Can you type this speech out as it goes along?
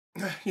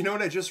You know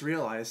what I just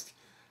realized?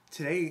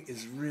 Today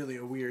is really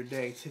a weird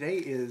day. Today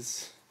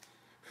is,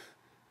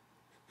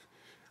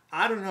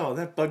 I don't know,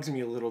 that bugs me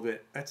a little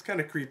bit. That's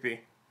kind of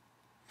creepy.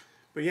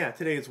 But yeah,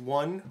 today is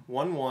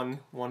 1/11/11.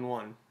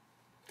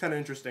 Kind of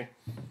interesting.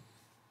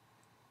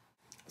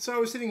 So I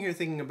was sitting here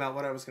thinking about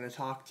what I was going to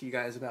talk to you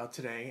guys about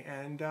today,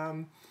 and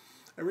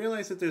I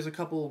realized that there's a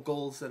couple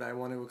goals that I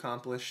want to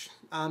accomplish.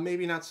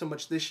 Maybe not so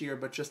much this year,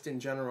 but just in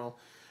general.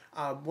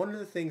 One of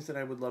the things that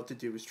I would love to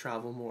do is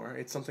travel more.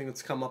 It's something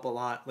that's come up a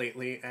lot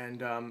lately,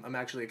 and I'm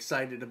actually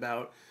excited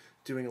about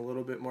doing a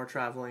little bit more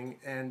traveling.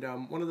 And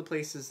one of the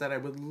places that I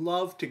would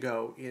love to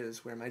go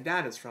is where my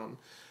dad is from.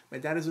 My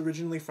dad is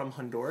originally from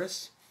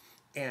Honduras,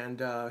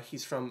 and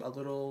he's from a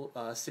little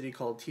city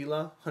called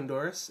Tila,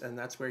 Honduras, and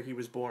that's where he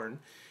was born.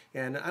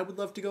 And I would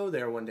love to go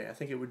there one day. I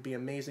think it would be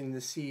amazing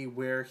to see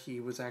where he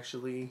was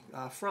actually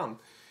from.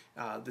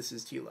 This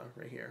is Tila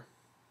right here.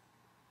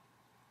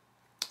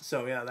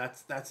 So yeah,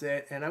 that's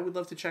it, and I would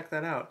love to check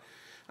that out.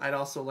 I'd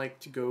also like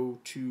to go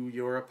to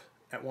Europe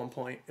at one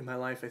point in my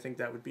life. I think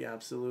that would be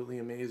absolutely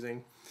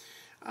amazing.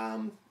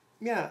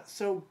 Yeah,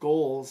 so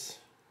goals.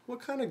 What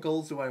kind of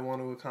goals do I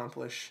want to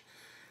accomplish?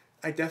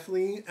 I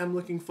definitely am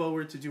looking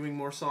forward to doing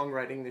more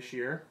songwriting this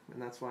year,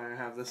 and that's why I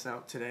have this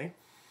out today.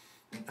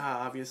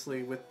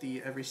 Obviously, with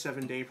the Every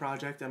 7 Day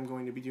project, I'm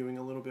going to be doing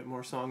a little bit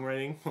more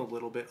songwriting,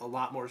 a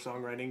lot more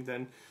songwriting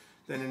than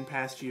in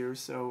past years,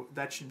 so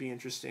that should be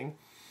interesting.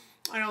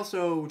 I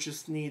also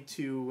just need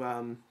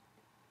to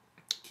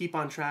keep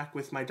on track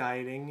with my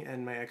dieting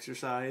and my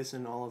exercise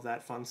and all of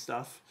that fun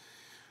stuff.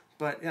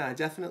 But yeah, I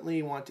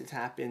definitely want to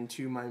tap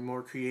into my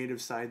more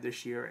creative side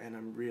this year, and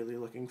I'm really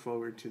looking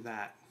forward to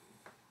that.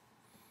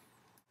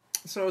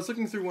 So I was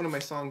looking through one of my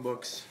song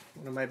books,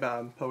 one of my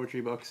poetry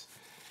books,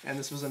 and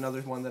this was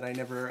another one that I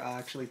never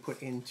actually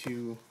put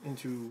into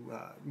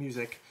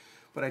music,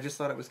 but I just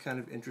thought it was kind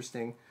of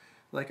interesting.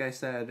 Like I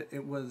said,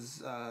 it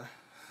was a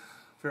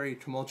very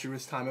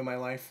tumultuous time in my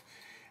life,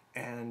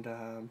 and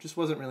just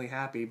wasn't really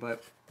happy,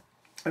 but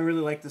I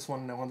really liked this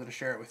one, and I wanted to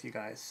share it with you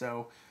guys.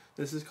 So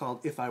this is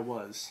called If I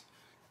Was,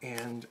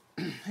 and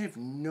I have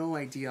no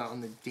idea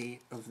on the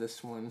date of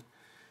this one.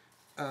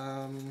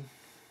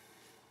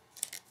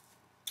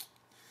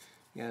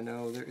 Yeah,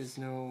 no, there's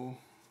no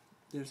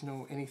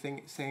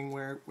anything saying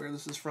where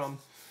this is from,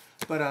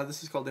 but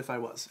this is called If I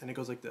Was, and it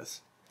goes like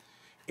this.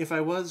 If I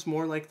was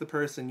more like the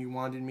person you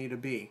wanted me to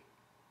be,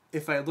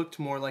 if I looked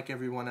more like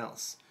everyone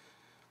else,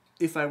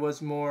 if I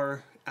was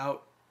more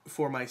out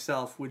for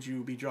myself, would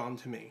you be drawn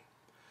to me?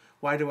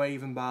 Why do I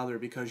even bother?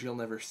 Because you'll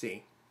never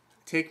see.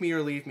 Take me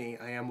or leave me,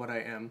 I am what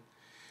I am.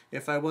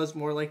 If I was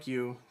more like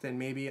you, then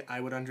maybe I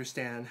would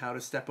understand how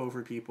to step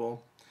over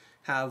people,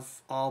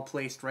 have all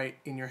placed right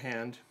in your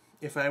hand.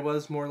 If I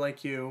was more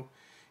like you,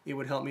 it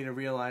would help me to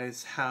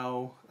realize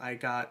how I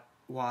got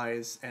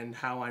wise and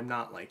how I'm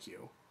not like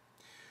you.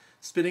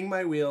 Spinning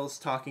my wheels,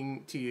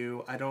 talking to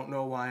you, I don't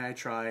know why I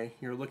try.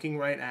 You're looking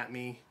right at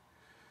me.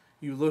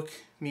 You look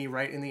me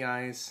right in the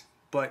eyes,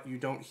 but you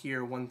don't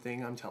hear one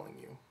thing I'm telling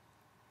you.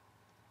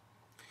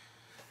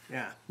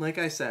 Yeah, like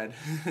I said,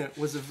 it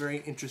was a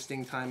very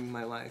interesting time in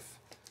my life.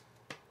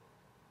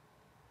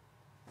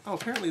 Oh,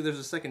 apparently there's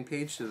a second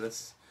page to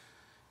this.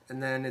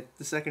 And then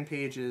the second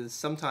page is,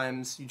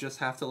 sometimes you just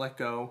have to let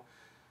go.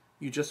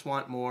 You just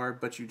want more,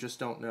 but you just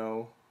don't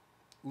know.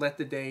 Let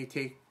the day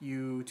take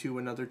you to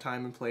another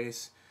time and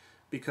place,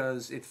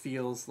 because it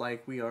feels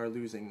like we are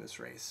losing this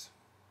race.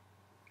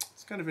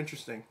 It's kind of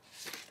interesting.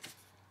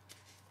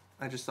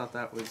 I just thought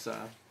that was,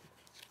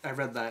 I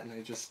read that and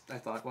I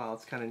thought, wow,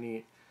 it's kind of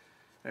neat.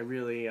 I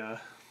really,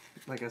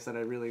 like I said,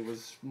 I really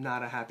was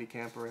not a happy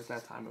camper at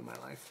that time of my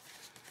life.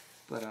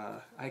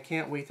 But I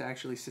can't wait to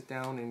actually sit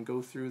down and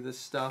go through this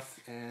stuff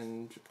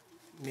and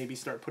maybe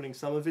start putting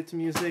some of it to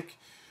music.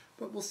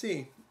 But we'll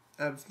see.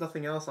 If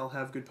nothing else, I'll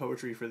have good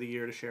poetry for the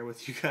year to share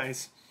with you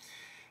guys.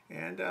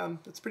 And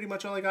that's pretty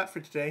much all I got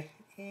for today.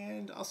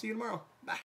 And I'll see you tomorrow.